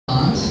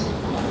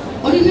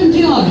even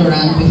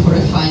deodorant before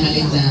a final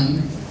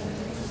exam.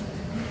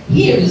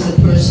 Here is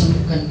a person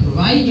who can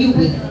provide you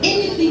with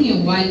anything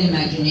your wild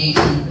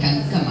imagination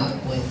can come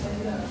up with.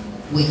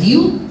 With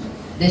you,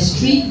 the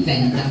street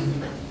vendor.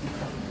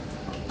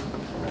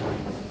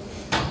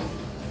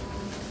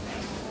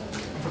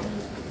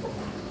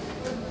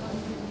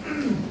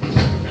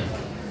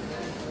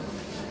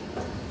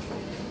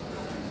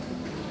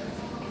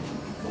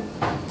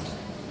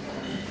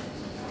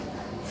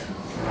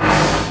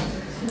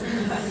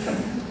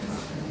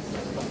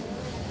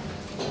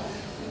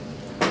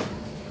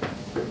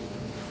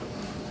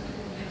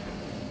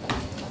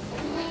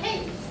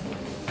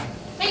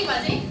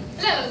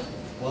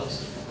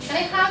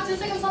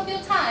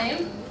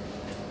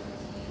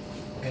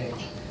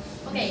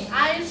 Okay,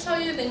 I'll show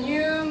you the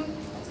new...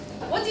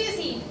 What do you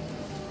see?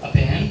 A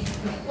pen?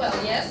 Well,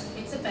 yes,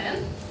 it's a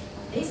pen.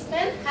 This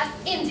pen has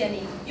Indian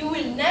ink. You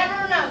will never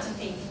run out of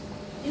ink.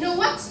 You know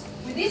what?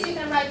 With this you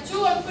can write 2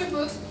 or 3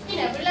 books in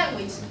every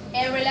language.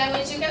 Every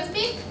language you can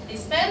speak,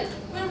 this pen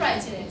will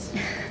write in it.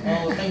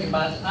 Oh, thank you,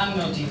 but I'm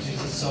not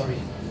interested, sorry.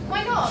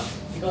 Why not?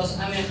 Because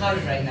I'm in a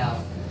hurry right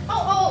now.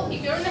 Oh,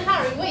 if you're in a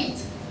hurry, wait.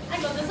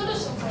 I got the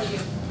solution for you.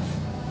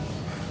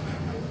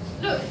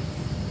 Look.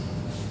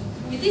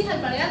 With these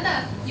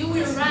alpargatas, you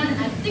will run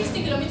at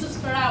 60 kilometers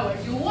per hour.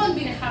 You won't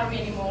be in a hurry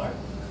anymore.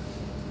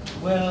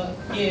 Well,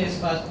 yes,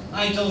 but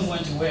I don't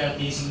want to wear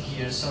this in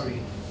here,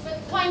 sorry.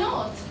 But why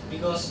not?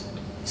 Because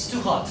it's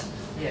too hot,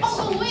 yes.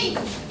 Oh, wait!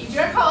 If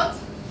you're hot,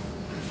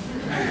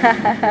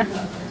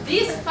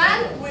 this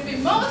fan will be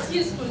most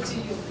useful to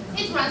you.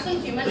 It runs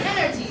on human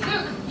energy.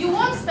 Look, you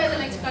won't spend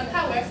electrical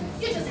power.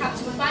 You just have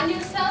to fan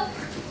yourself,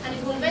 and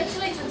it will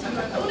ventilate until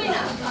you're cool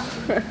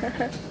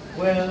enough.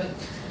 Well,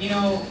 you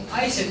know,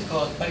 I said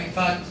hot, but in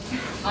fact,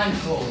 I'm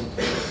cold.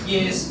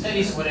 Yes, that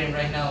is what I'm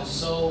right now,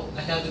 so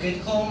I have to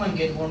get home and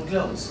get warm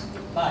clothes.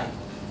 Bye.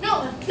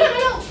 No,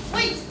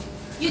 wait!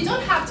 You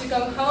don't have to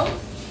go home.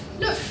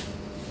 Look.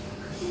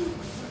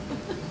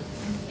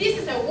 This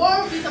is a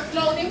warm piece of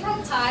clothing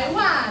from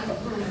Taiwan,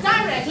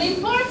 directly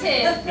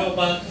imported. No,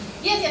 but...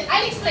 Yes,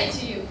 I'll explain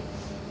to you.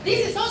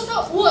 This is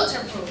also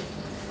waterproof.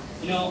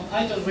 You know,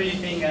 I don't really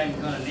think I'm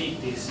gonna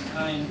need this.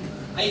 I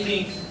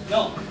think...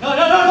 No!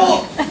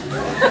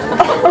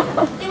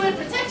 It will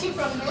protect you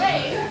from the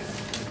rain.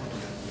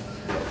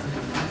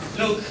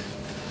 Look,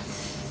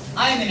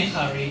 I'm in a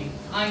hurry,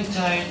 I'm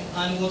tired,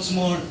 and what's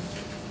more,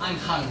 I'm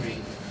hungry.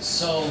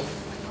 So,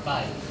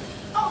 bye.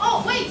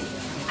 Oh, wait!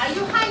 Are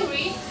you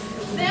hungry?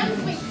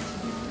 Then wait.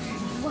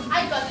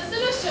 I got the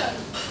solution.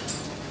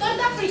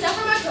 Torta frita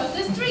from across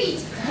the street.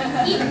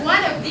 Eat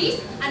one of these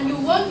and you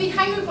won't be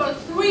hungry for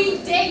 3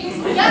 days.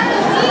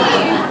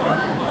 Guaranteed!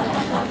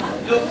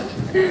 Look,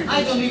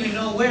 I don't even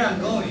know where I'm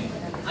going.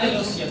 I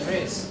lost the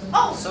address.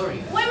 Oh,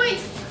 sorry. Wait.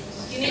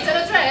 You need an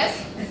address?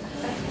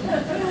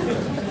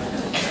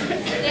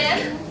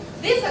 Then,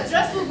 this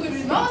address book will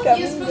be most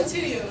useful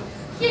to you.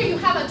 Here you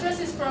have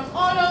addresses from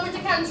all over the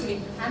country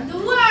and the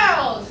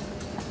world.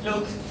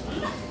 Look,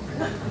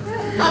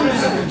 I'm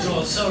losing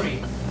control, sorry.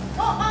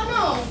 Oh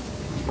no.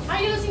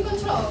 Are you losing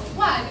control?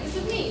 Why? Because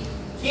of me?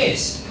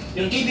 Yes,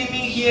 you're keeping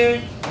me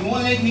here, you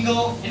won't let me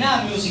go, and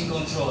I'm losing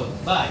control.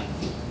 Bye.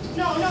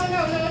 No.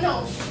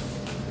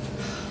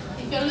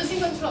 If you're losing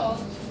control,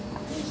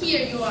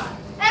 here you are.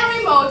 A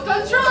remote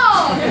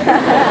control! You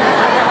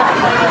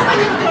open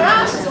your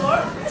garage door,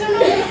 turn on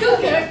the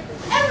cooker,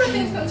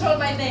 everything's controlled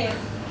by this.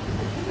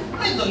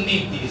 I don't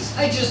need this.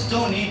 I just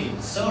don't need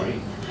it. Sorry.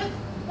 But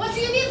what do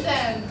you need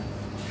then?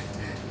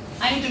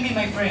 I need to meet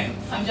my friend.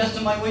 I'm just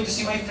on my way to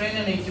see my friend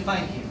and I need to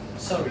find him.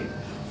 Sorry.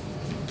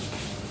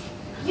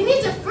 You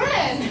need a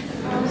friend!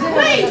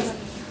 Wait!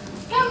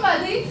 Come,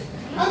 buddy!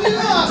 I'm an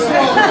asshole!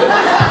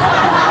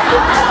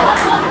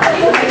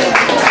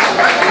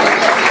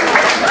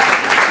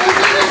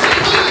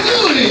 What are you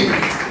doing?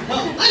 No,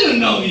 I don't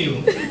know you.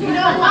 You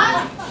know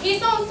what?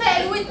 He's on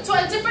sale with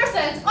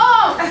 20%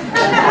 off!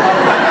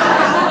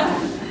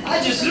 I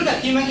just look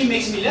at him and he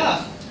makes me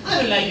laugh. I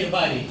don't like your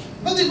body.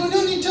 But we've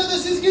known each other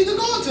since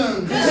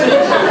kindergarten.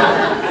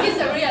 He's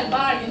a real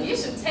bargain. You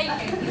should take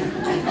him.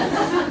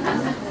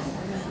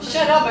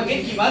 Shut up and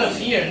get him out of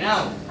here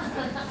now.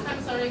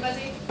 I'm sorry,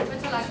 buddy.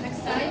 Better luck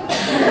next time.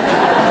 See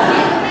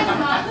you next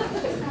month.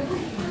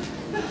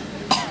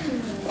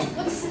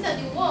 What is it that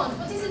you want?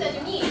 What is it that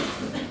you need?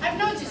 I've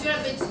noticed you're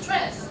a bit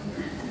stressed.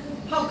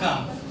 How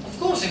come? Of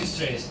course I'm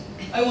stressed.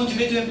 I want to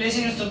get to a place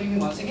and you're stopping me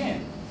once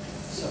again.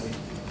 Sorry.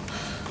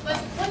 But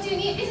what do you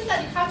need? Is it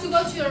that you have to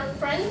go to your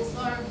friends?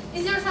 Or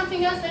is there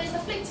something else that is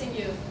afflicting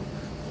you?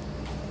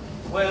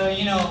 Well,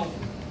 you know,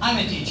 I'm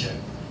a teacher.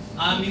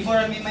 And before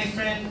I meet my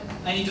friend,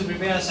 I need to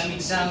prepare some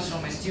exams for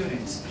my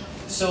students.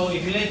 So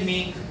if you let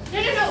me...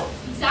 No.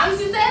 Exams,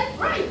 you said?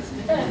 Right.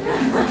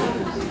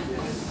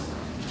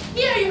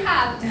 Here you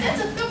have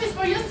sets of copies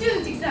for your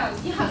students'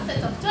 exams. You have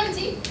sets of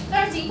 20,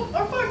 30,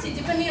 or 40,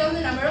 depending on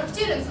the number of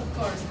students, of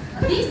course.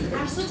 These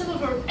are suitable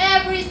for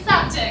every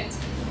subject.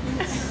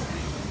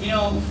 You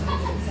know,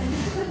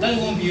 that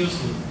won't be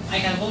useful. I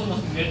can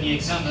almost prepare the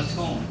exams at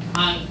home.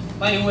 And,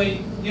 by the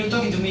way, you're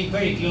talking to me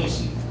very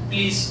closely.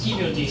 please keep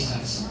your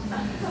distance.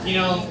 You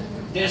know,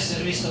 there's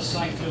a risk of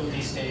swine flu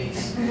these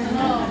days.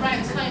 Oh,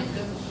 right, swine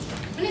flu.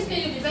 When is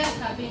the best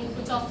have been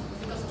put off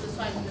because of the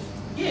swine flu?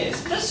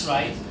 Yes, that's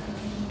right.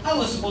 I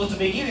was supposed to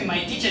be giving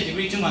my teacher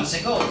degree 2 months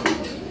ago.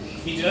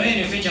 Y todavía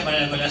no hay fecha para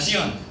la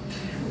colación.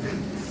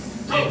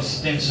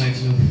 Them swine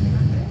flu.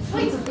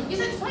 Wait, you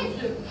said swine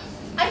flu.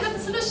 I've got the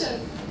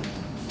solution.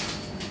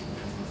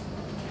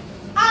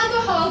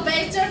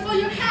 Alcohol-based gel for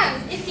your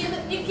hands.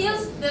 It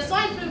kills the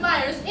swine flu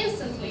virus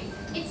instantly.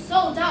 It's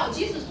sold out.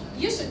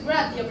 You should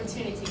grab the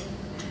opportunity.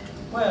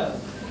 Well,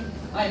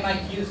 I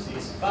might use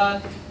this,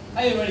 but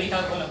I already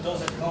have one of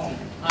those at home.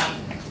 And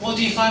what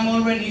if I'm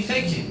already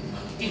infected?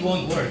 It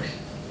won't work.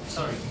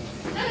 Sorry.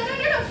 No.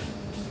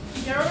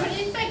 You're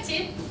already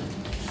infected.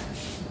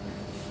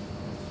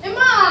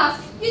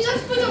 Enough! You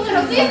just put on one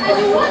of these and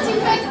you won't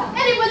infect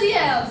anybody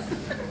else.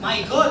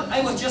 My God,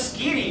 I was just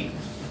kidding.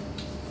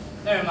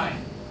 Never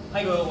mind.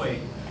 I go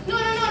away. No.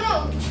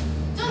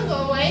 Don't go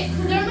away.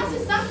 There must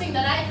be something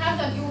that I have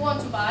that you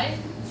want to buy.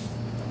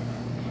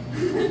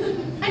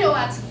 I know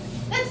what.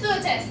 Let's do a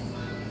test.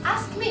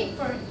 Ask me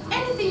for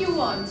anything you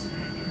want.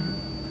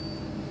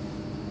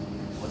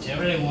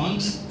 Whatever I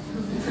want.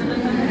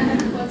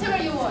 Whatever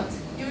you want.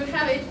 You will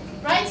have it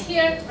right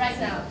here, right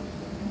now.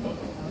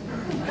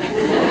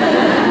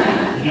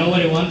 You know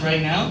what I want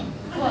right now?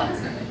 What?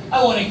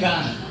 I want a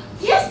gun.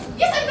 Yes,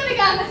 I've got a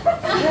gun.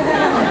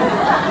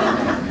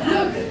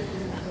 Look,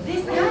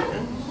 this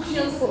gun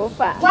kills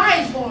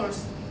wild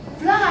boars,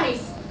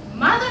 flies,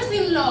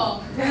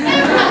 mothers-in-law,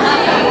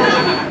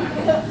 everything.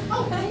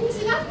 Oh, can you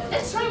see that?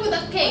 Let's try with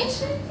that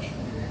cage.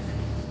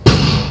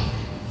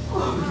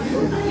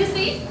 You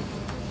see?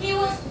 He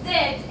was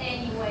dead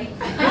anyway.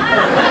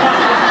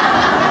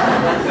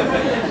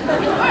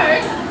 It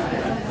works.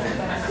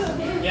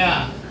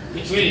 Yeah,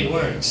 it really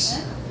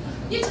works.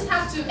 You just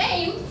have to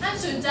aim and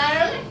shoot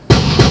directly.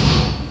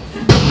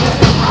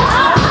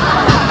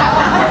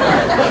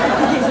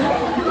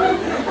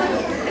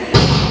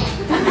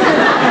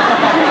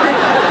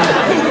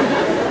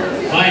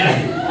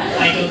 Finally,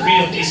 I got rid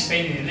of this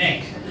pain in the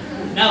neck.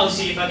 Now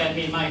see if I can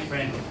meet my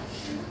friend.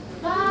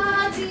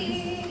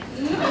 Buddy.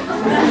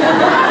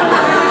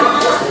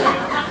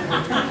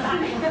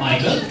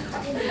 Michael?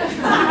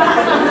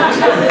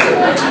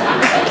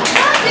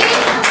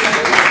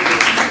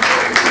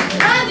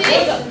 Buddy.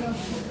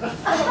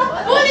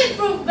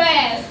 Bulletproof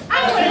vest.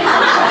 I'm wearing it.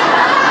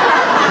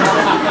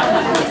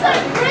 These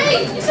are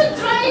great. You should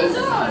try it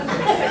on.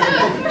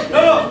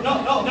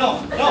 No.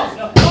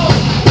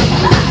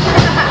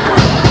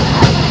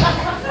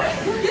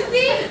 You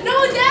see? No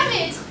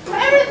damage.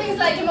 Everything's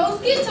like a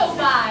mosquito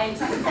bite.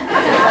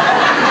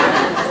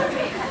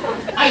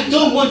 I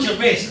don't want your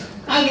vest.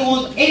 I don't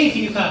want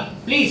anything you have.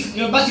 Please,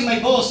 you're busting my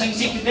balls. I'm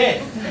sick to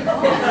death.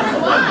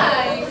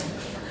 Why?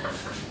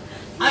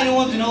 I don't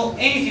want to know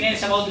anything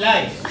else about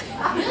life.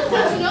 You don't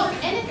want to know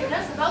anything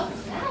else about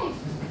life.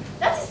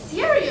 That is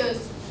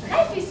serious.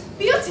 Life is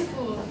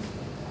beautiful.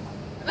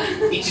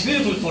 It's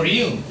beautiful for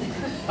you.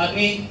 But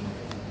me,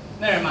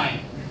 never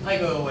mind. I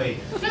go away.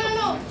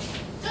 No.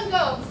 Don't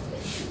go.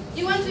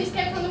 You want to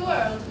escape from the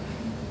world.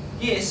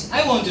 Yes,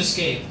 I want to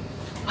escape.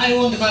 I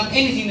don't want to have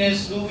anything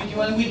else to do with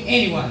you and with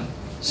anyone.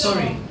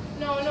 Sorry.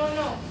 No.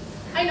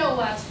 I know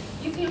what.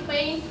 You feel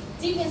pain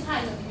deep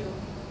inside of you.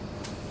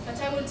 But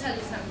I will tell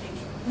you something.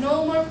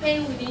 No more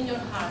pain within your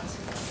heart.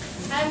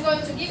 I'm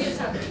going to give you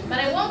something, but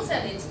I won't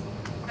sell it.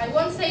 I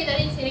won't say that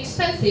it's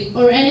inexpensive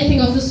or anything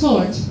of the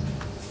sort.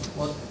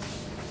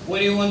 What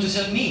do you want to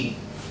sell me?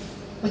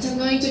 What I'm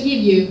going to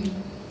give you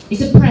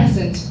is a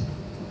present.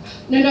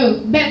 No,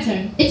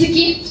 better. It's a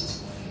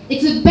gift.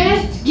 It's the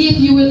best gift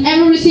you will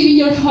ever receive in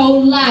your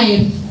whole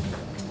life.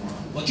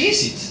 What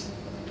is it?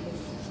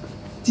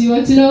 Do you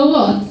want to know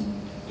what?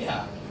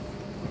 Yeah.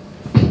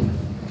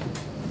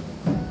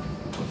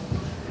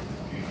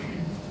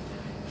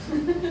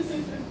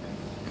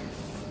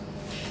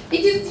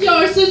 It is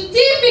your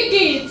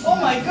certificate! Oh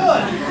my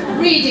God!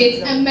 Read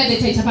it and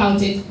meditate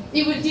about it.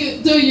 It will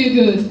do you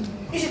good.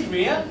 Is it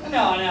real?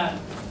 No. No,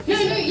 It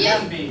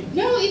can't be.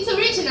 No, it's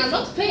original,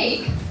 not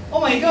fake. Oh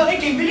my God, I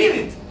can't believe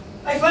it!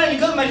 I finally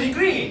got my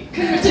degree!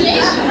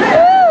 Congratulations!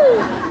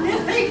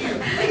 Yes, thank you!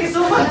 Thank you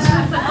so much!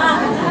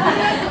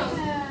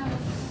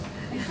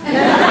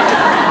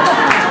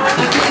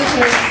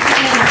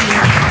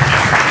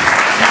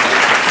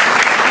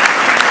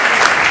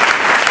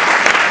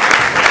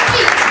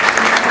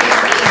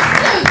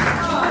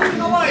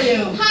 How are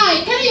you?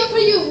 Hi, can I offer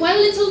you one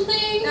little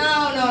thing? No.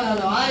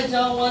 I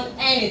don't want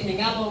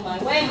anything. I'm on my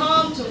way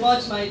home to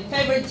watch my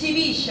favorite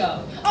TV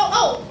show.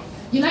 Oh,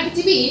 you like a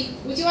TV?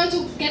 Would you want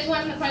to get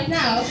one right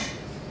now?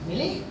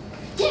 Really?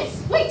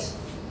 Yes, wait.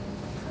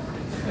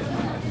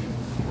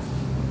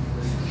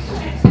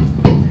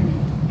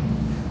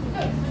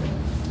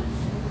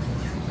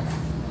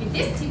 With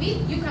this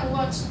TV, you can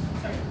watch.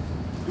 Sorry.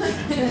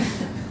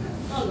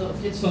 Oh, look,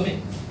 it's for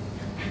me.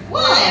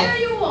 Whatever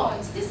you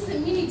want. This is a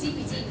mini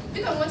DVD.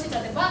 You can watch it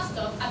at the bus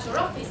stop, at your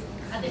office,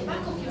 at the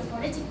back of your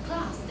phonetic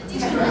class. The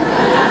teacher will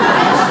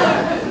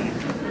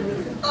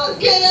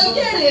Okay, I'll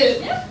get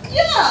it. Yeah?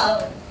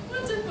 Yeah.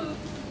 Wonderful.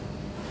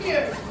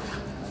 Here.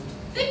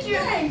 Thank you.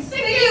 Thanks.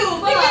 Thank Thank you. you.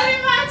 Thank you Bye.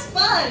 very much.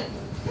 Bye.